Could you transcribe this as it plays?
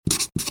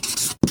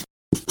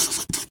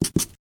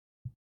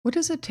What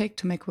does it take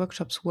to make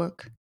workshops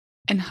work?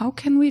 And how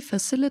can we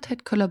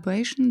facilitate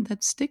collaboration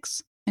that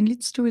sticks and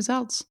leads to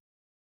results?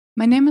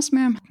 My name is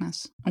Myriam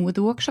Hadnes, and with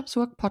the Workshops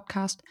Work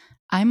podcast,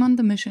 I'm on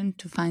the mission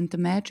to find the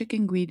magic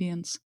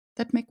ingredients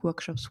that make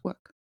workshops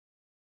work.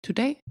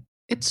 Today,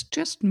 it's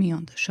just me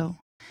on the show,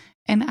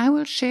 and I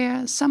will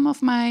share some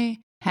of my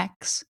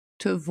hacks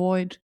to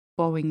avoid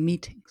boring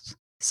meetings.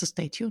 So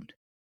stay tuned.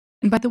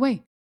 And by the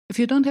way, if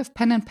you don't have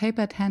pen and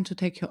paper at hand to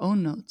take your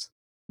own notes,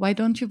 why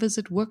don't you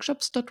visit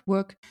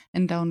workshops.work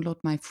and download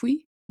my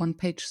free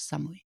one-page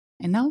summary?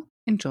 And now,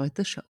 enjoy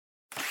the show.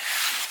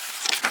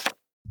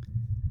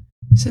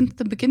 Since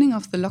the beginning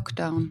of the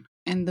lockdown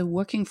and the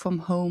working from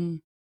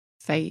home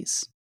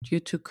phase due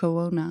to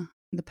Corona,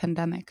 the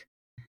pandemic,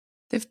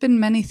 there have been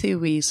many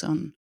theories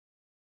on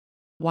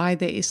why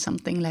there is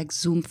something like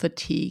Zoom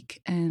fatigue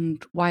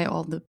and why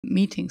all the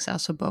meetings are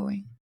so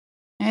boring.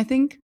 And I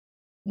think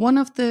one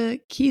of the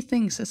key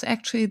things is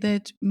actually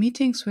that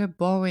meetings were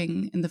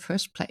boring in the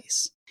first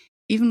place,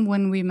 even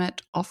when we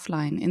met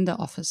offline in the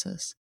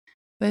offices.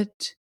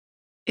 But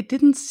it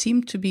didn't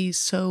seem to be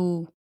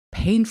so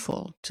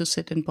painful to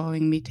sit in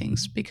boring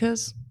meetings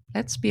because,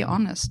 let's be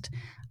honest,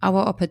 our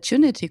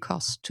opportunity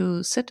costs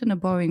to sit in a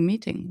boring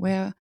meeting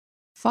were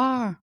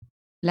far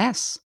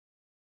less.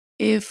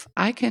 If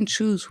I can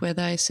choose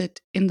whether I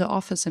sit in the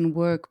office and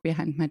work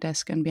behind my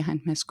desk and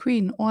behind my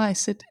screen, or I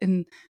sit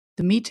in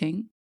the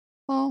meeting,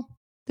 well,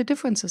 the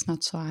difference is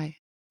not so high.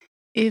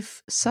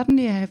 If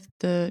suddenly I have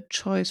the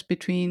choice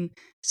between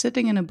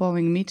sitting in a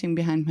boring meeting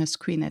behind my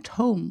screen at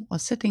home or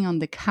sitting on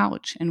the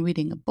couch and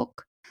reading a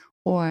book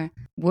or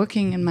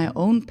working in my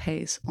own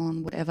pace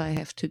on whatever I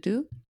have to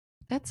do,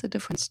 that's a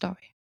different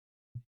story.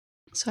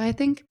 So I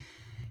think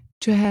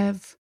to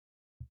have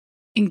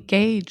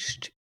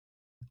engaged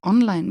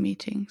online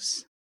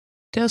meetings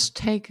does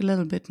take a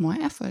little bit more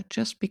effort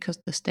just because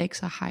the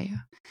stakes are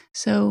higher.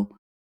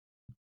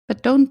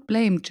 But don't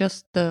blame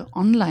just the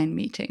online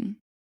meeting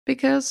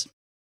because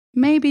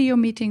maybe your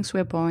meetings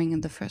were boring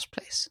in the first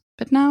place.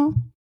 But now,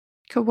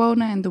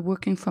 Corona and the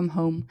working from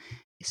home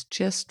is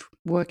just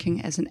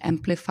working as an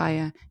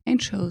amplifier and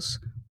shows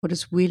what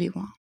is really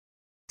wrong.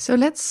 So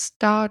let's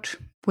start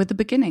with the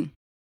beginning.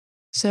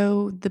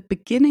 So the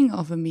beginning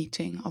of a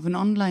meeting, of an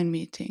online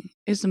meeting,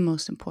 is the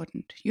most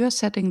important. You are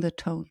setting the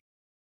tone.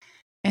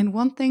 And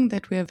one thing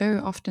that we are very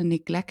often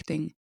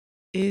neglecting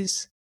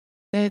is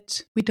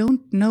that we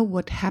don't know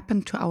what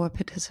happened to our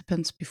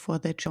participants before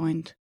they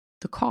joined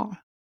the call.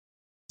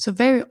 So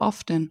very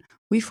often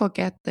we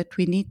forget that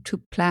we need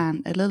to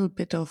plan a little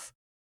bit of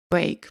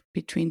break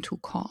between two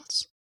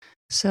calls.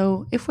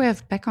 So if we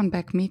have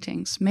back-on-back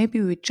meetings, maybe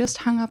we just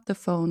hung up the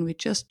phone, we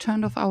just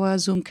turned off our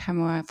Zoom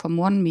camera from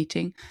one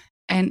meeting,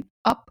 and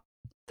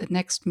the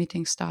next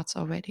meeting starts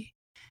already.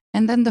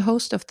 And then the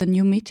host of the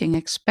new meeting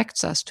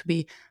expects us to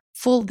be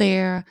full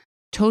there,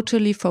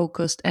 totally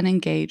focused and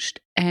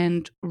engaged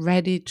and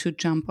ready to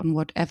jump on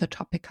whatever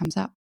topic comes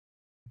up.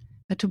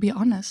 But to be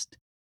honest,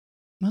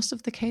 most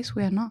of the case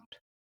we are not.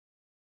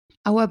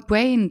 Our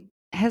brain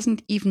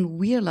hasn't even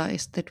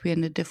realized that we're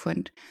in a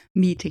different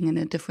meeting, in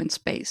a different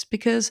space,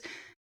 because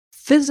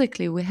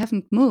physically we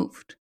haven't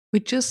moved. We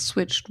just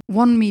switched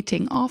one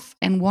meeting off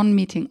and one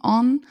meeting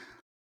on,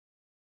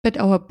 but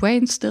our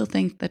brain still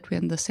thinks that we're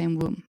in the same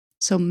room.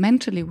 So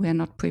mentally we're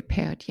not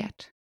prepared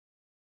yet.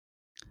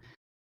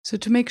 So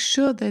to make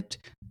sure that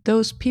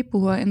those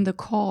people who are in the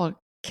call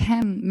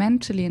can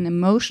mentally and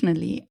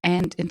emotionally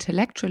and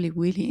intellectually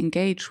really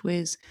engage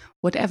with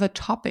whatever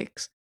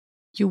topics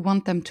you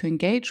want them to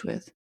engage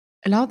with,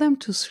 allow them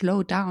to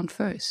slow down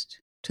first,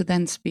 to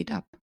then speed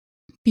up.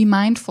 Be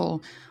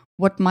mindful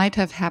what might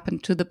have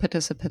happened to the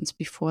participants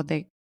before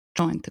they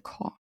joined the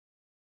call.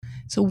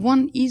 So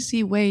one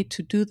easy way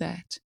to do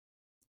that,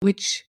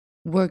 which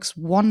works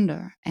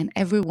wonder, and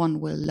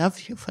everyone will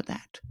love you for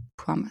that,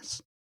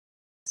 promise.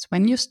 So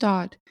when you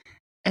start,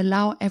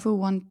 allow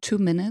everyone 2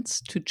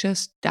 minutes to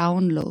just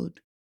download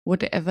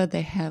whatever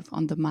they have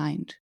on the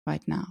mind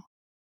right now.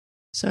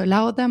 So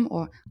allow them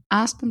or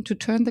ask them to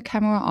turn the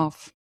camera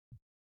off,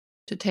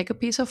 to take a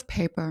piece of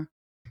paper,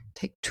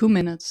 take 2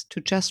 minutes to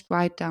just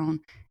write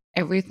down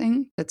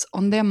everything that's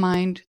on their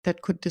mind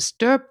that could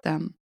disturb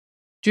them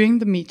during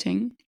the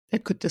meeting,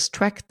 that could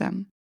distract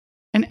them,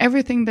 and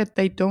everything that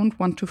they don't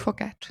want to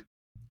forget.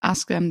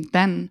 Ask them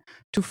then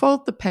to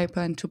fold the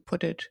paper and to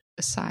put it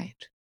aside.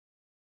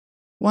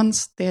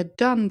 Once they're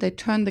done, they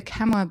turn the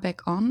camera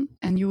back on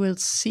and you will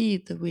see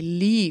the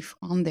relief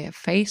on their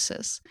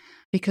faces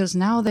because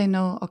now they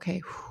know, okay,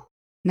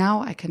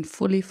 now I can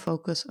fully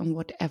focus on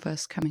whatever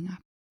is coming up.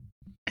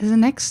 As a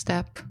next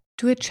step,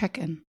 do a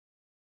check-in.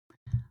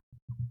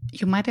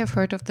 You might have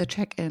heard of the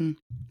check-in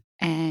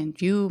and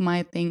you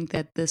might think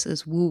that this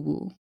is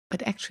woo-woo,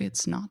 but actually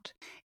it's not.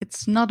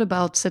 It's not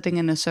about sitting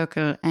in a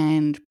circle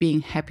and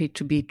being happy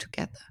to be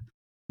together.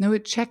 No, a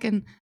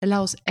check-in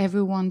allows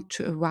everyone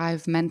to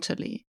arrive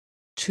mentally,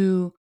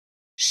 to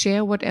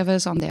share whatever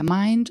is on their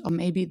mind or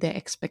maybe their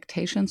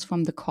expectations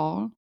from the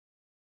call.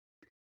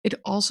 It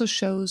also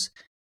shows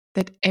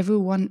that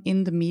everyone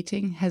in the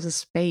meeting has a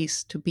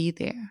space to be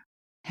there.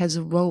 has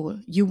a role.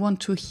 You want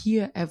to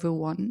hear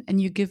everyone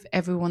and you give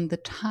everyone the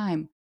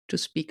time to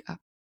speak up.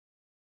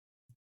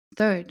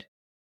 Third,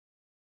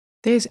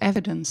 there is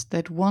evidence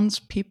that once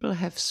people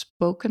have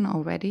spoken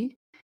already,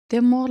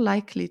 they're more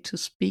likely to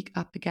speak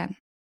up again.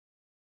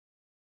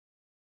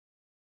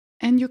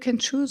 And you can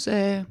choose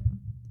a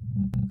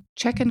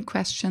check-in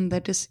question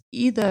that is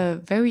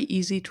either very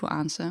easy to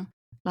answer,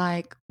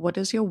 like what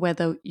is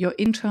your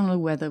internal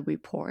weather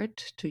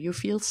report? Do you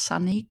feel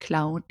sunny,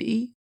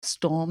 cloudy,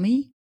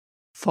 stormy,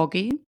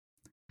 foggy?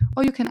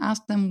 Or you can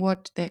ask them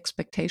what their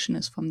expectation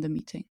is from the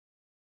meeting.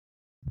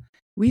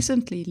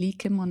 Recently, Lee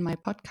Kim on my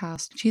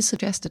podcast, she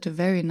suggested a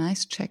very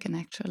nice check-in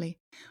actually,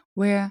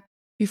 where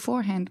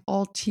beforehand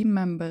all team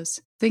members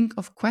think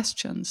of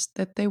questions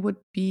that they would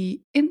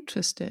be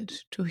interested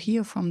to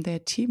hear from their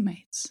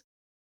teammates.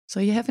 So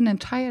you have an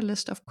entire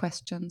list of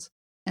questions,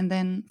 and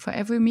then for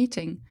every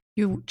meeting,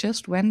 you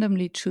just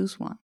randomly choose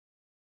one.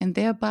 And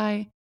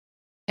thereby,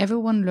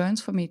 everyone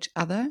learns from each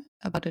other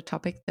about a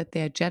topic that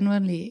they are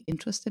genuinely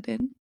interested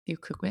in. You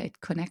could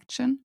create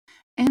connection,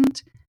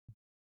 and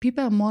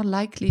people are more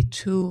likely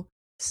to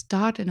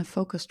start in a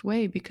focused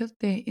way because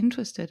they're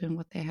interested in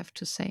what they have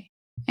to say.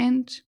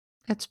 And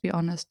let's be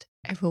honest,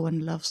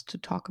 everyone loves to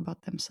talk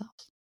about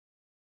themselves.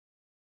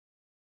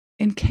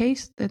 In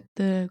case that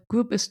the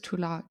group is too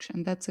large,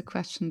 and that's a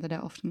question that I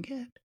often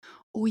get,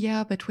 oh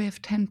yeah, but we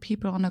have 10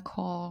 people on a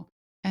call,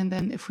 and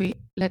then if we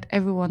let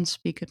everyone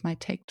speak, it might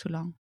take too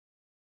long.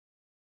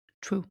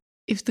 True.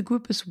 If the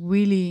group is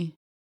really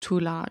too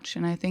large,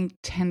 and I think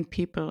 10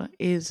 people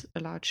is a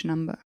large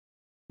number,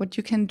 what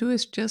you can do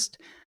is just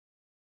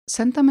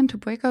send them into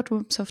breakout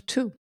rooms of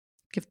 2.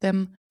 Give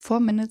them 4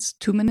 minutes,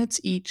 2 minutes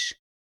each.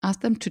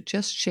 Ask them to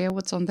just share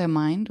what's on their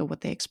mind or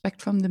what they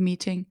expect from the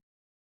meeting,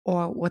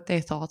 or what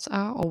their thoughts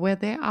are, or where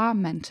they are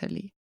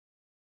mentally.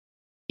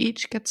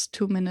 Each gets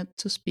 2 minutes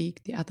to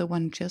speak, the other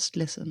one just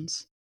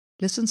listens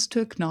to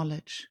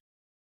acknowledge.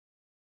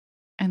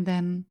 And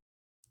then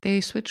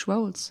they switch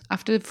roles.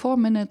 After 4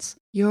 minutes,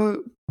 your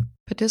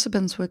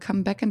participants will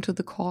come back into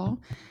the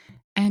call,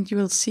 and you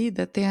will see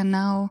that they are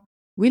now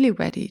really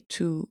ready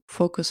to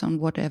focus on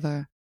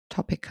whatever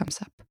topic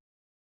comes up.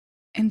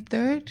 And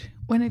third,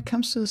 when it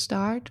comes to the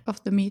start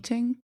of the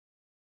meeting,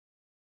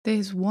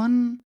 there's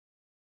one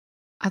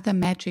other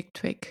magic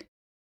trick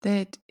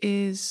that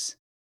is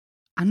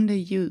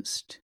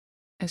underused,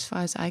 as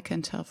far as I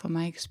can tell from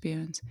my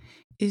experience,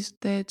 is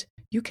that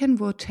you can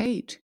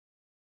rotate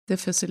the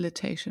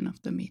facilitation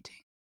of the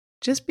meeting.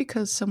 Just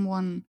because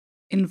someone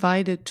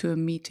invited to a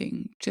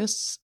meeting,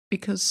 just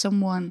because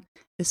someone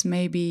is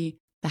maybe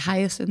the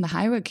highest in the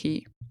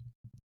hierarchy,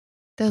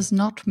 does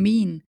not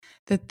mean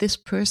that this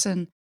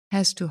person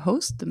has to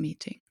host the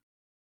meeting.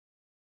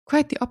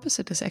 Quite the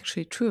opposite is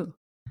actually true.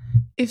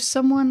 If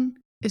someone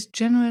is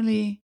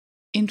generally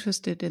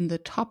interested in the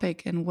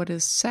topic and what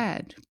is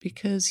said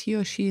because he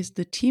or she is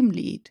the team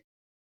lead,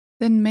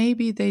 then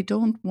maybe they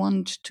don't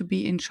want to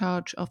be in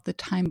charge of the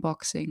time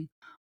boxing,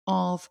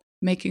 of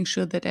making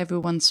sure that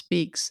everyone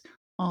speaks,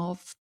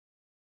 of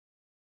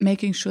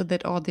making sure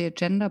that all the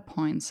agenda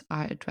points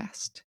are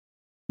addressed.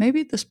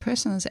 Maybe this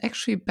person is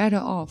actually better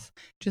off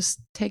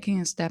just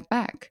taking a step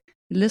back,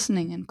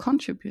 listening and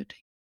contributing,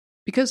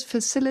 because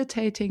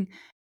facilitating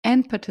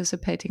and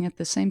participating at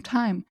the same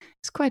time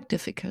is quite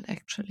difficult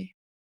actually.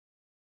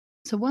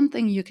 So one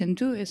thing you can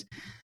do is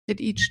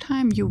that each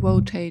time you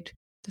rotate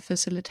the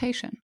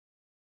facilitation.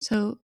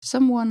 So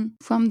someone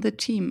from the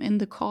team in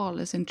the call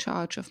is in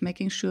charge of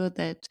making sure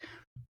that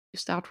you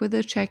start with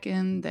a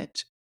check-in,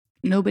 that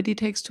nobody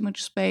takes too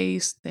much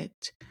space, that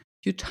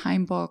you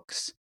time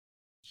box,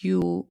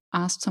 you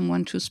ask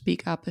someone to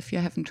speak up if you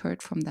haven't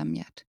heard from them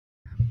yet.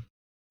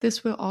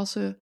 This will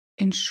also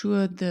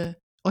ensure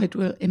it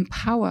will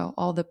empower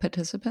all the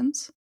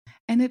participants,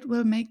 and it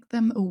will make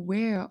them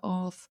aware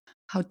of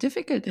how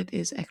difficult it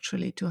is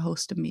actually to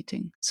host a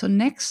meeting. So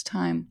next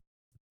time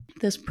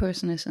this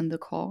person is in the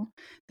call,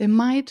 they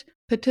might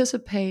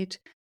participate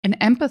and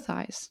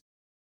empathize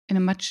in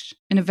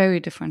a very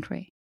different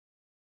way.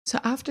 So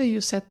after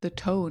you set the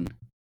tone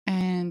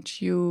and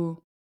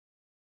you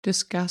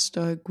discussed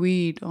or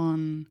agreed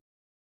on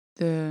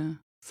the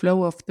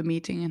flow of the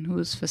meeting and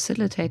who's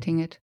facilitating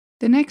it,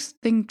 the next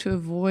thing to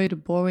avoid a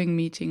boring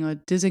meeting or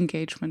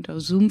disengagement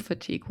or Zoom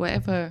fatigue,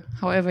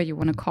 however you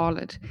want to call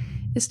it,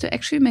 is to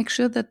actually make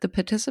sure that the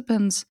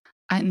participants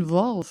are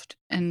involved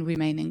and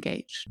remain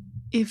engaged.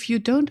 If you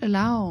don't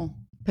allow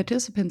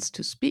participants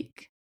to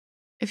speak,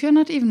 if you're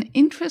not even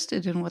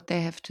interested in what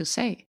they have to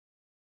say,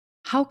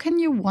 how can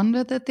you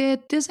wonder that they're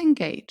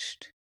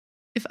disengaged?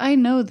 If I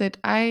know that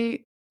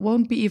I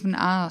won't be even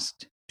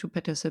asked to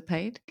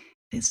participate,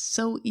 it's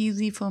so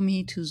easy for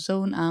me to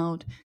zone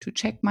out, to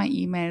check my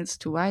emails,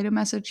 to write a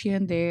message here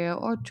and there,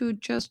 or to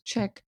just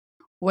check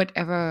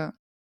whatever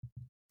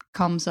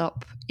comes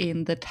up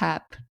in the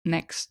tab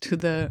next to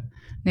the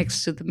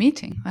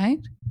meeting,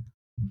 right?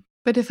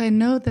 But if I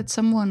know that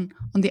someone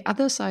on the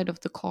other side of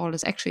the call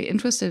is actually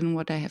interested in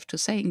what I have to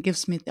say and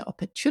gives me the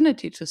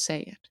opportunity to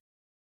say it,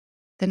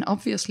 then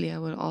obviously I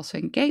will also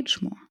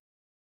engage more.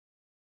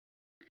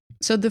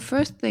 So the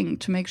first thing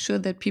to make sure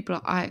that people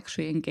are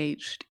actually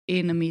engaged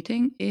in a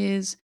meeting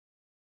is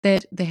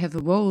that they have a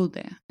role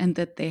there and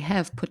that they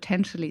have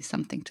potentially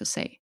something to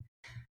say.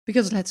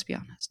 Because let's be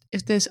honest,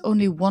 if there's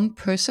only one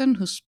person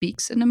who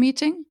speaks in a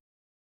meeting,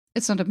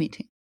 it's not a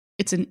meeting,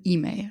 it's an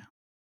email.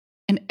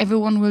 And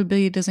everyone will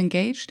be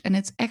disengaged, and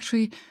it's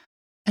actually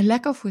a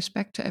lack of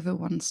respect to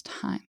everyone's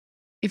time.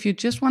 If you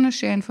just want to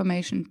share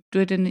information,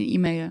 do it in an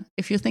email.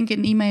 If you think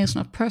an email is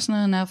not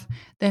personal enough,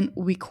 then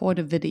record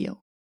a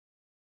video.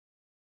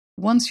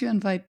 Once you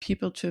invite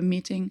people to a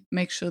meeting,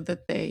 make sure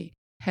that they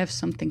have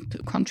something to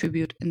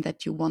contribute and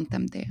that you want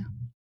them there.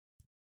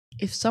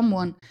 If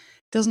someone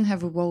doesn't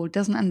have a role,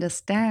 doesn't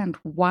understand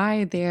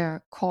why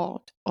they're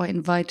called or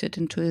invited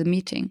into a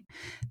meeting,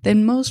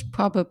 then most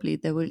probably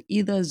they will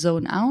either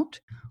zone out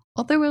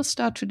or they will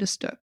start to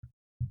disturb.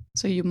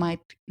 So you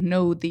might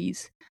know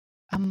these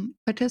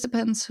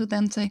participants who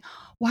then say,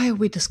 why are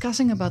we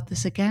discussing about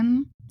this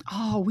again?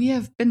 Oh, we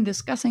have been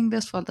discussing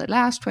this for the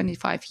last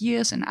 25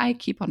 years and I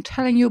keep on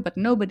telling you, but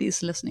nobody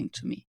is listening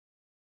to me.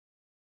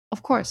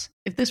 Of course,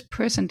 if this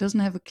person doesn't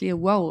have a clear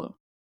role,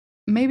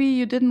 maybe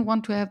you didn't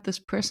want to have this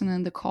person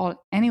in the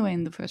call anyway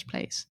in the first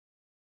place.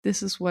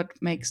 This is what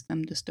makes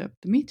them disturb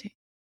the meeting,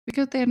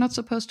 because they're not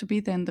supposed to be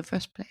there in the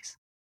first place.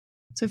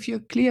 So if you're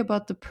clear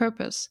about the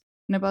purpose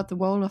and about the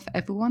role of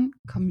everyone,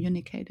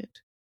 communicate it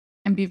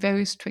and be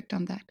very strict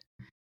on that.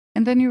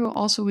 And then you will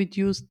also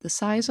reduce the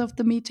size of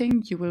the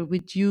meeting, you will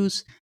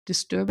reduce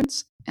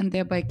disturbance and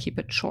thereby keep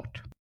it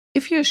short.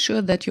 If you're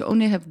sure that you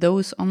only have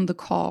those on the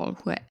call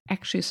who are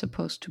actually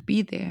supposed to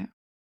be there,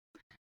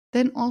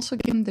 then also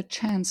give them the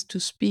chance to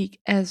speak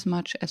as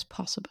much as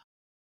possible.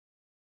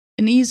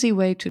 An easy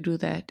way to do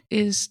that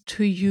is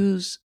to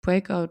use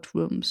breakout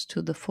rooms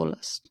to the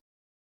fullest.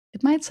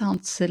 It might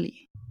sound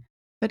silly,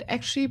 but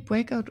actually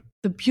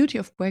the beauty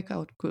of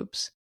breakout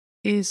groups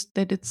is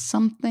that it's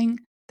something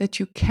that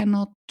you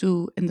cannot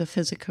do in the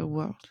physical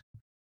world.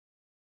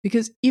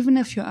 Because even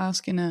if you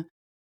ask in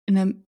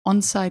an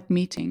on-site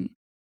meeting,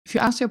 if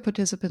you ask your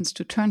participants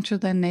to turn to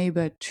their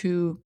neighbor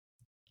to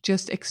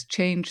just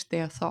exchange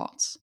their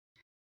thoughts,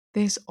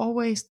 there's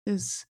always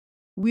this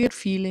weird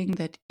feeling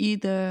that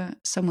either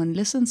someone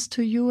listens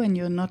to you and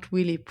you're not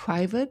really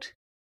private,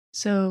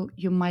 so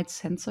you might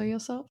censor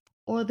yourself,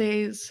 or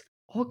there's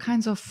all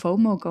kinds of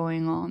FOMO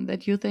going on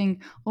that you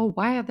think, oh,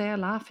 why are they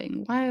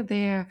laughing? Why are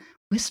they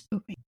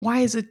whispering? Why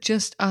is it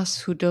just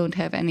us who don't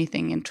have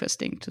anything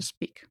interesting to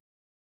speak?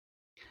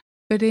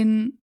 But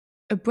in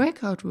a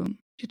breakout room,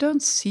 you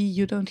don't see,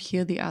 you don't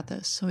hear the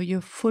others, so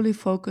you're fully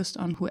focused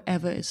on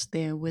whoever is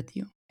there with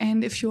you.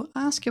 And if you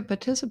ask your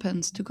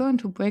participants to go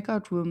into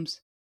breakout rooms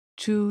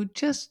to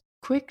just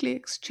quickly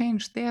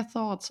exchange their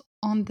thoughts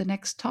on the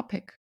next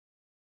topic,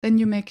 then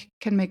you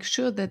can make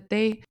sure that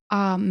they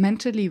are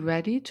mentally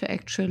ready to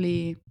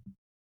actually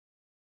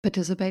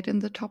participate in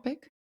the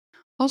topic.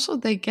 Also,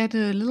 they get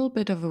a little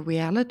bit of a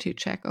reality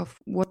check of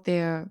what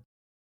their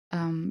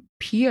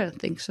peer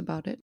thinks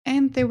about it,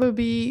 and they will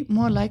be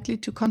more likely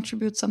to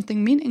contribute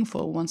something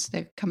meaningful once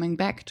they're coming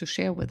back to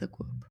share with the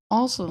group.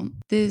 Also,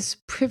 this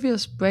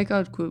previous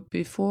breakout group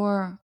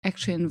before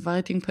actually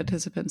inviting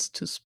participants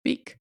to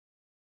speak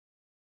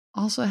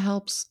also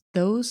helps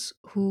those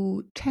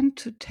who tend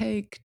to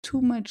take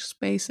too much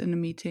space in a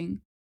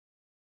meeting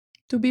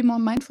to be more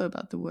mindful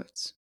about the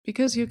words,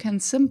 because you can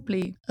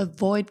simply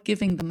avoid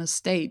giving them a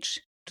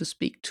stage to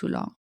speak too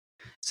long.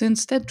 So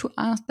instead to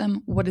ask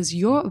them, what is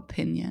your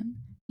opinion?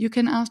 You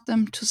can ask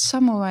them to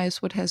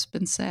summarize what has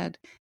been said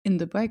in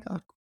the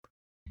breakout group.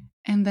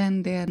 And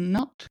then they're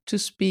not to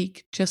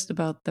speak just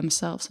about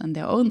themselves and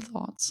their own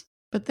thoughts,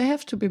 but they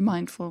have to be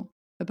mindful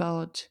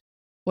about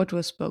what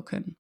was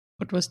spoken,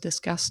 what was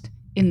discussed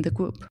in the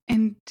group.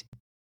 And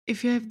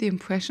if you have the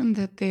impression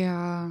that there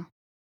are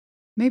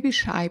maybe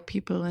shy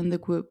people in the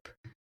group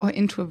or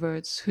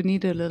introverts who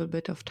need a little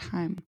bit of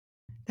time,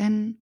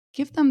 then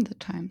give them the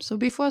time. So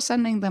before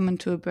sending them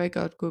into a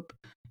breakout group,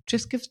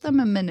 just give them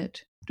a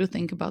minute to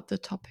think about the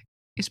topic,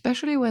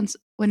 especially when it's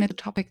a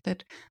topic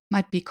that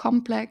might be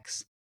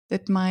complex,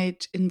 that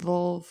might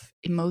involve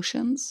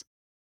emotions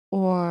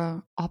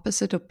or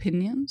opposite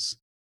opinions.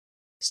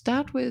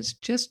 Start with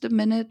just a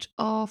minute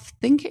of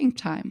thinking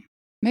time.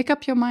 Make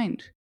up your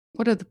mind.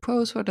 What are the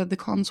pros? What are the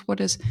cons? What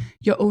is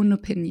your own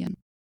opinion?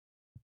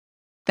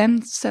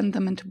 Then send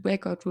them into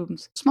breakout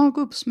rooms, small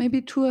groups,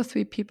 maybe 2 or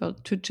 3 people,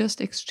 to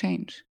just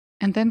exchange,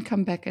 and then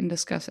come back and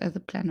discuss at the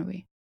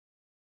plenary.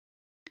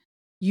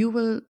 You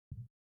will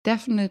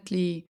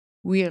definitely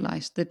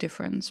realize the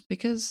difference,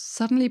 because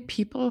suddenly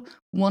people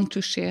want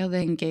to share,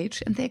 they're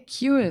engaged, and they're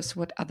curious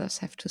what others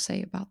have to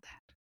say about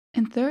that.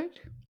 And third,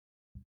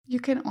 you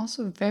can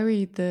also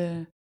vary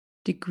the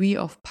degree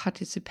of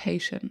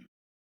participation.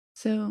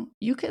 So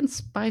you can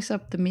spice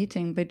up the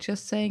meeting by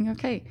just saying,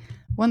 okay,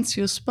 once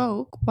you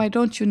spoke, why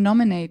don't you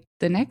nominate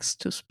the next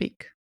to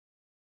speak?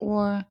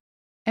 Or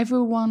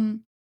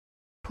everyone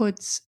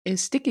puts a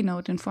sticky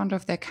note in front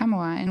of their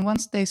camera, and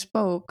once they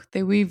spoke,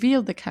 they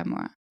reveal the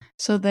camera,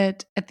 so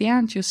that at the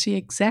end you see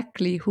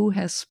exactly who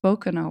has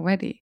spoken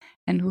already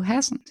and who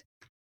hasn't.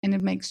 and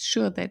it makes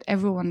sure that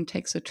everyone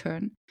takes a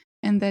turn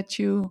and that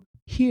you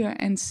hear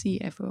and see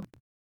everyone.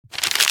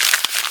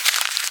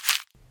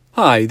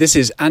 Hi, this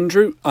is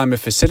Andrew. I'm a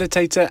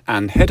facilitator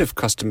and head of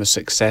customer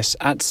success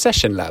at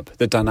Session Lab,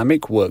 the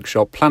dynamic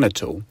workshop planner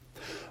tool.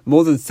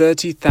 More than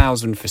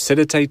 30,000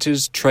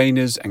 facilitators,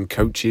 trainers and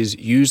coaches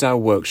use our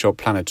workshop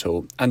planner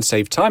tool and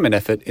save time and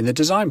effort in the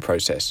design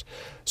process.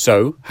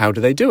 So, how do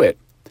they do it?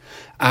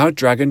 Our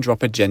drag and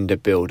drop agenda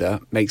builder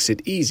makes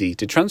it easy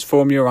to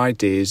transform your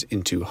ideas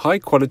into high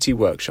quality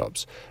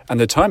workshops, and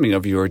the timing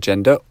of your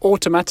agenda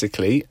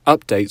automatically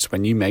updates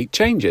when you make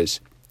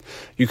changes.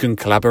 You can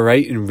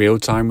collaborate in real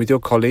time with your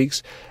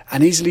colleagues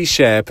and easily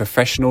share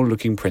professional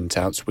looking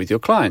printouts with your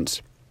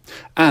clients.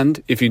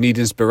 And if you need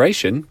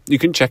inspiration, you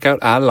can check out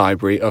our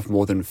library of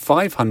more than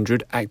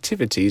 500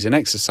 activities and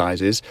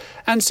exercises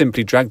and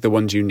simply drag the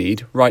ones you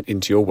need right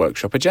into your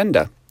workshop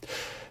agenda.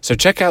 So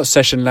check out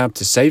Session Lab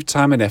to save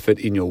time and effort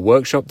in your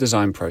workshop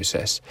design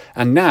process.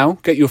 And now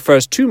get your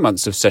first 2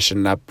 months of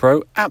Session Lab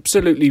Pro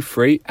absolutely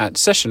free at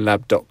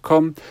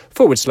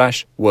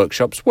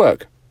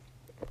sessionlab.com/workshopswork.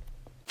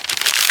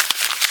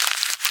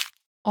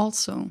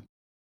 Also,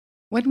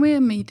 when we're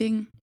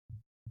meeting,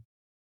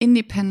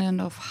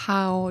 independent of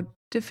how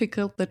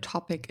difficult the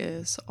topic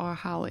is or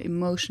how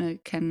emotional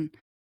it can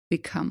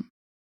become,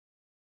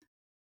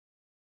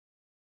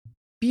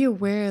 be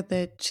aware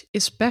that,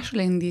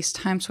 especially in these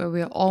times where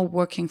we're all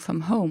working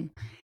from home,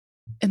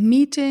 a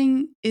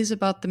meeting is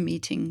about the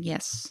meeting,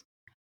 yes,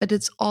 but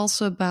it's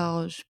also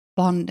about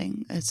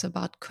bonding, it's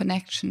about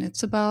connection,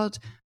 it's about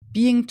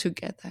being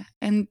together,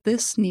 and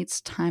this needs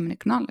time and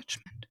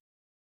acknowledgement.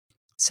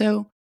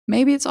 So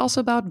maybe it's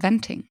also about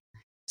venting.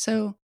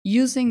 So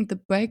using the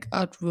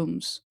breakout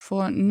rooms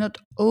for not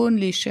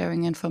only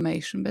sharing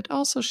information, but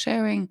also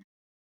sharing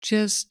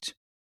just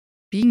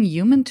being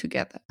human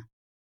together.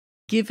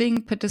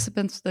 Giving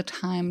participants the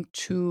time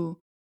to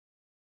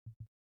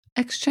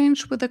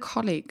exchange with a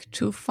colleague,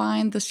 to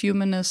find this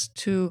humanness,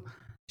 to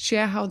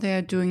share how they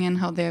are doing and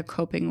how they are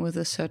coping with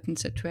a certain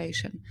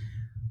situation,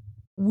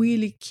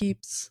 really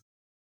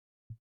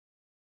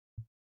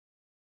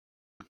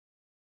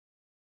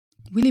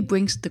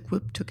brings the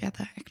group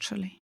together,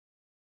 actually.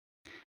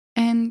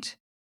 And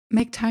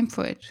make time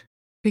for it,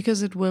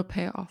 because it will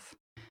pay off.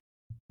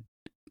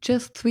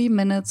 Just 3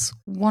 minutes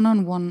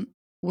one-on-one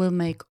will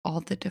make all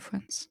the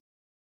difference.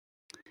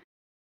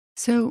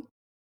 So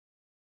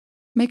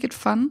make it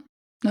fun.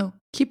 No,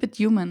 keep it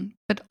human,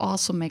 but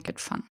also make it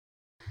fun.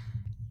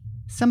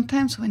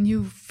 Sometimes when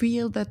you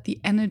feel that the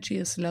energy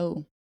is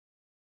low,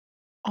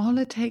 all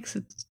it takes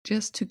is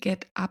just to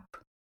get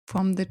up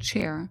from the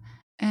chair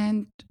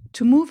and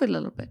to move a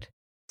little bit.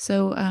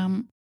 So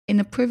in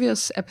a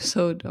previous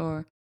episode,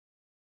 or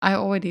I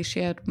already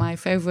shared my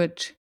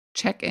favorite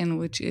check-in,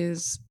 which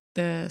is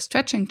the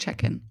stretching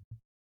check-in,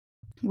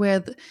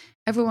 where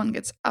everyone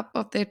gets up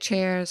off their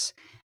chairs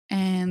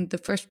and the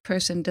first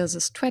person does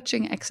a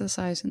stretching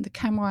exercise in the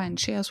camera and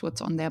shares what's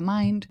on their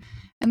mind,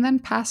 and then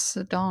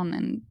passes it on,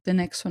 and the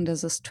next one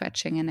does a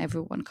stretching and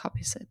everyone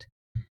copies it.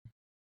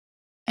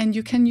 And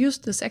you can use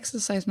this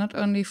exercise not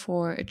only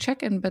for a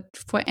check-in, but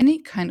for any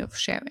kind of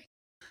sharing.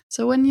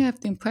 So when you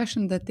have the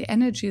impression that the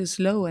energy is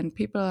low and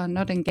people are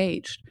not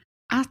engaged,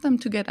 ask them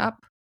to get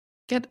up,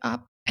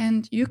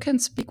 and you can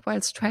speak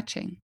while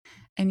stretching.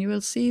 And you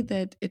will see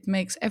that it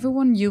makes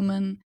everyone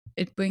human,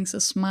 it brings a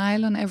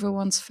smile on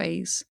everyone's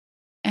face,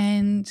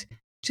 and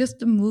just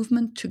the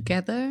movement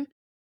together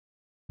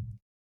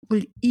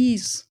will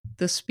ease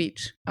the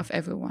speech of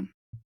everyone.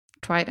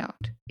 Try it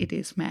out. It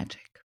is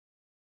magic.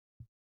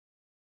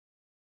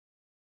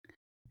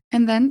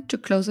 And then to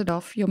close it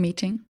off, your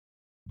meeting,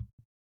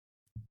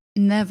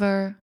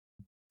 never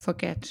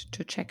forget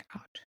to check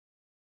out.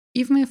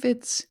 Even if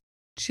it's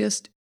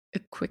just a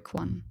quick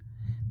one.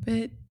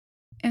 And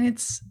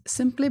it's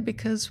simply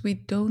because we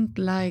don't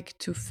like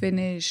to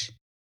finish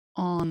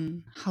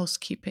on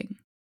housekeeping.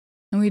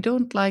 And we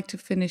don't like to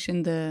finish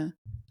in the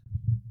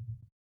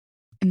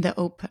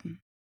open.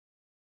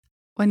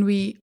 When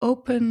we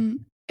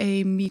open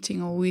a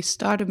meeting or we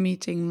start a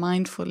meeting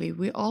mindfully,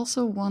 we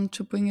also want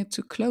to bring it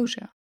to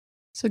closure.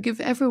 So give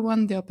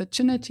everyone the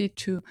opportunity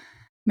to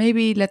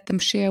maybe let them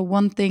share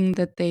one thing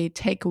that they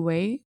take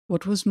away,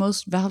 what was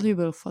most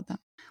valuable for them,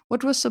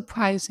 what was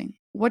surprising,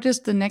 what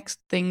is the next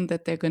thing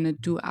that they're going to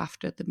do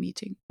after the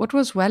meeting, what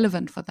was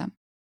relevant for them,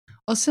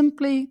 or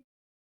simply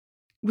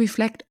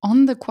reflect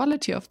on the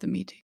quality of the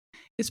meeting,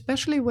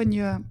 especially when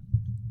you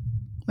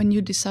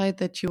decide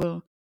that you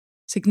will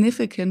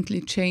significantly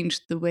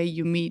change the way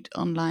you meet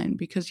online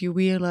because you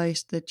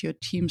realize that your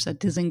teams are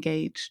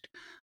disengaged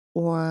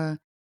or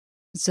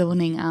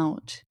zoning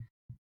out.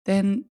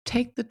 Then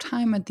take the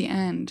time at the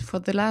end for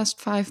the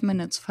last 5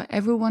 minutes for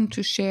everyone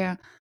to share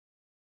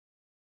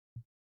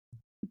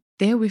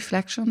their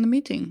reflection on the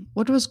meeting.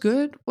 What was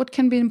good? What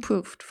can be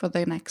improved for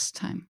the next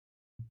time?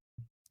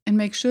 And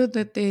make sure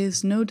that there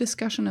is no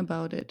discussion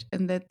about it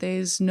and that there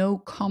is no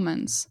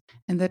comments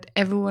and that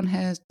everyone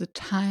has the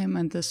time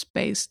and the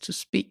space to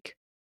speak.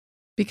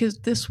 Because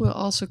this will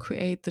also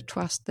create the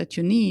trust that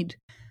you need,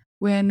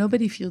 where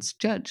nobody feels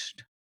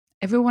judged.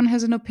 everyone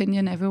has an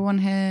opinion, everyone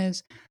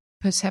has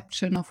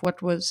perception of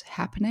what was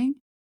happening,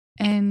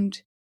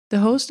 and the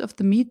host of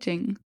the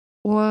meeting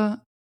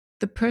or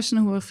the person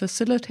who will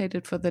facilitate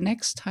it for the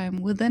next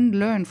time will then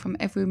learn from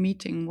every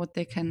meeting what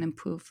they can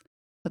improve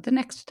for the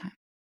next time.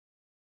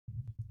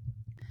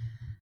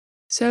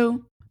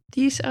 So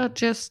these are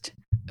just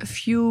a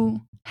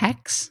few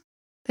hacks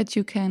that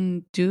you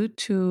can do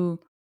to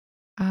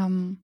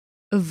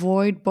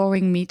avoid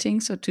boring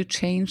meetings or to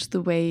change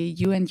the way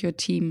you and your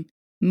team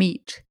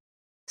meet.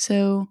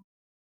 So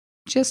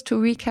just to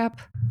recap,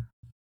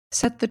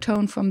 set the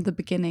tone from the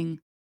beginning.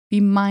 Be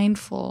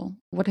mindful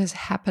what has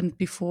happened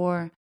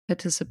before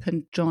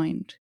participant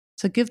joined.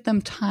 So give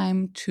them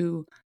time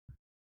to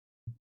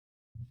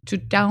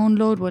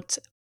download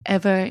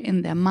whatever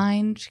in their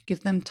mind.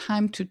 Give them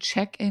time to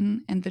check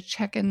in, and the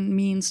check-in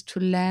means to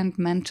land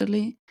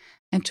mentally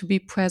and to be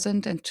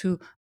present and to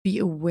be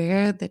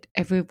aware that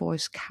every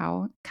voice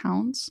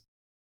counts.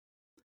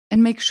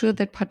 And make sure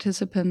that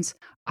participants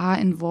are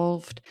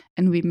involved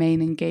and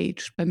remain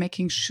engaged by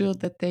making sure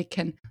that they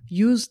can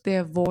use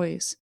their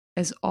voice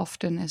as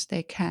often as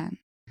they can.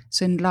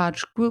 So in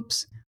large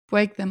groups,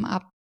 break them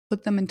up,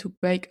 put them into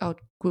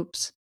breakout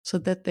groups so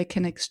that they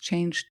can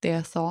exchange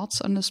their thoughts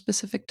on a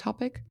specific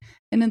topic.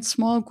 And in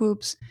small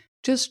groups,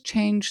 just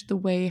change the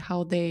way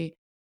how they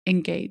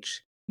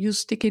engage. Use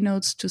sticky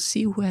notes to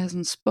see who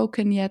hasn't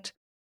spoken yet,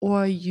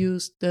 or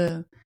use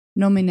the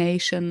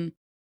nomination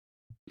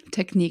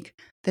technique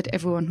that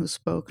everyone who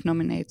spoke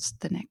nominates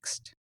the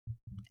next.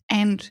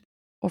 And,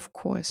 of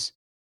course,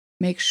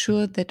 make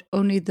sure that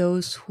only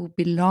those who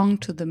belong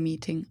to the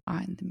meeting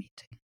are in the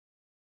meeting.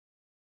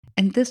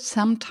 And this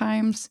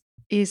sometimes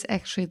is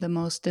actually the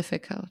most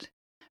difficult,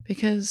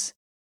 because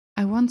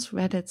I once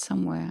read it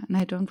somewhere, and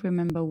I don't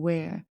remember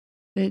where,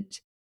 but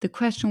the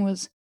question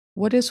was,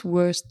 what is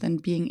worse than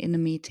being in a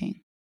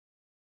meeting?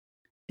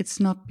 It's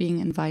not being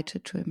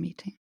invited to a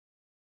meeting.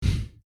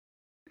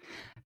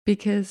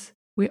 Because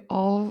we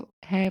all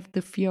have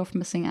the fear of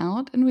missing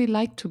out and we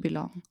like to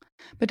belong.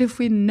 But if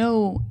we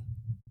know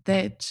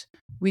that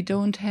we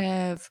don't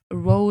have a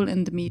role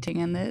in the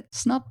meeting and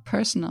it's not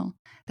personal,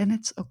 then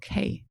it's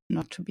okay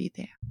not to be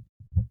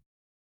there.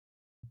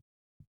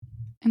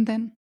 And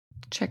then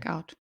check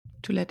out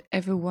to let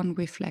everyone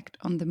reflect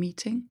on the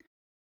meeting,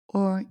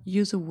 or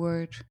use a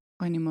word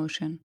or an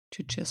emotion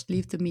to just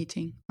leave the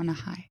meeting on a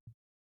high.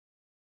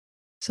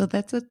 So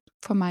that's it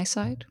from my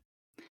side.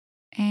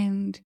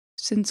 And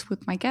since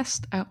with my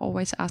guest, I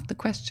always ask the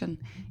question,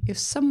 if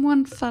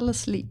someone fell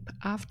asleep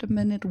after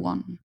minute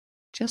 1,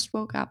 just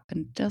woke up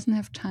and doesn't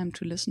have time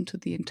to listen to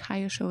the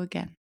entire show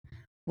again,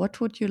 what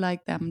would you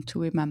like them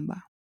to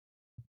remember?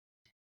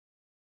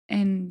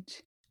 And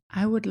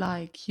I would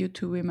like you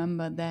to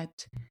remember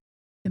that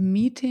a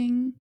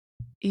meeting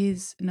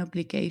is an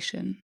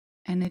obligation,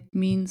 and it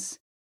means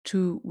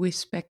to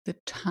respect the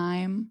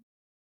time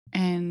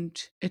and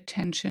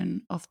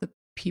attention of the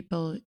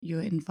people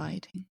you're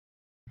inviting.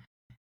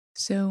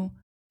 So,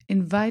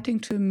 inviting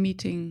to a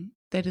meeting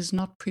that is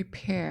not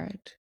prepared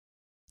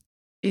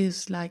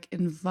is like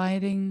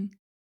inviting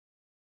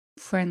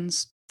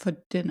friends for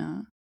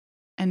dinner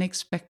and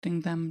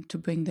expecting them to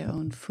bring their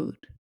own food.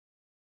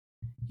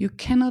 You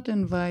cannot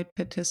invite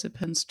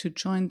participants to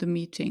join the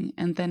meeting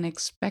and then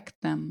expect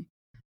them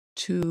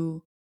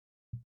to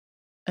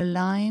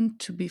align,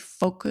 to be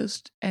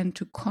focused, and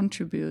to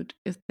contribute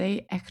if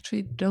they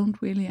actually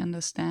don't really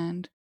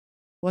understand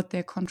what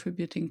they're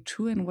contributing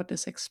to and what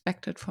is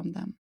expected from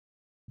them.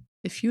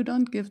 If you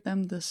don't give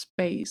them the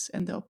space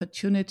and the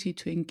opportunity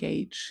to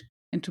engage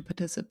and to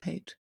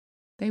participate,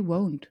 they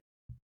won't.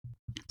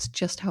 It's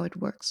just how it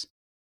works.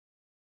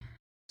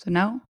 So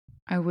now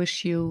I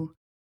wish you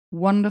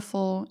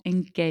wonderful,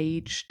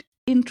 engaged,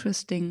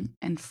 interesting,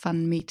 and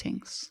fun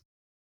meetings.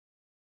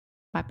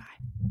 Bye-bye.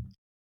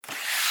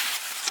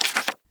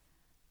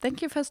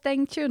 Thank you for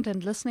staying tuned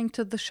and listening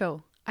to the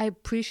show. I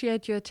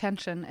appreciate your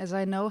attention, as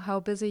I know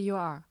how busy you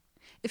are.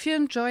 If you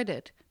enjoyed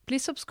it,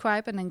 please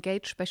subscribe and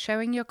engage by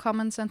sharing your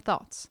comments and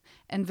thoughts,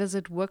 and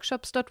visit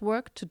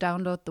workshops.work to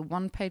download the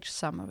one-page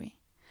summary.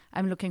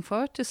 I'm looking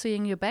forward to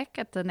seeing you back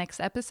at the next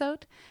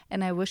episode,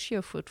 and I wish you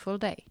a fruitful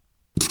day.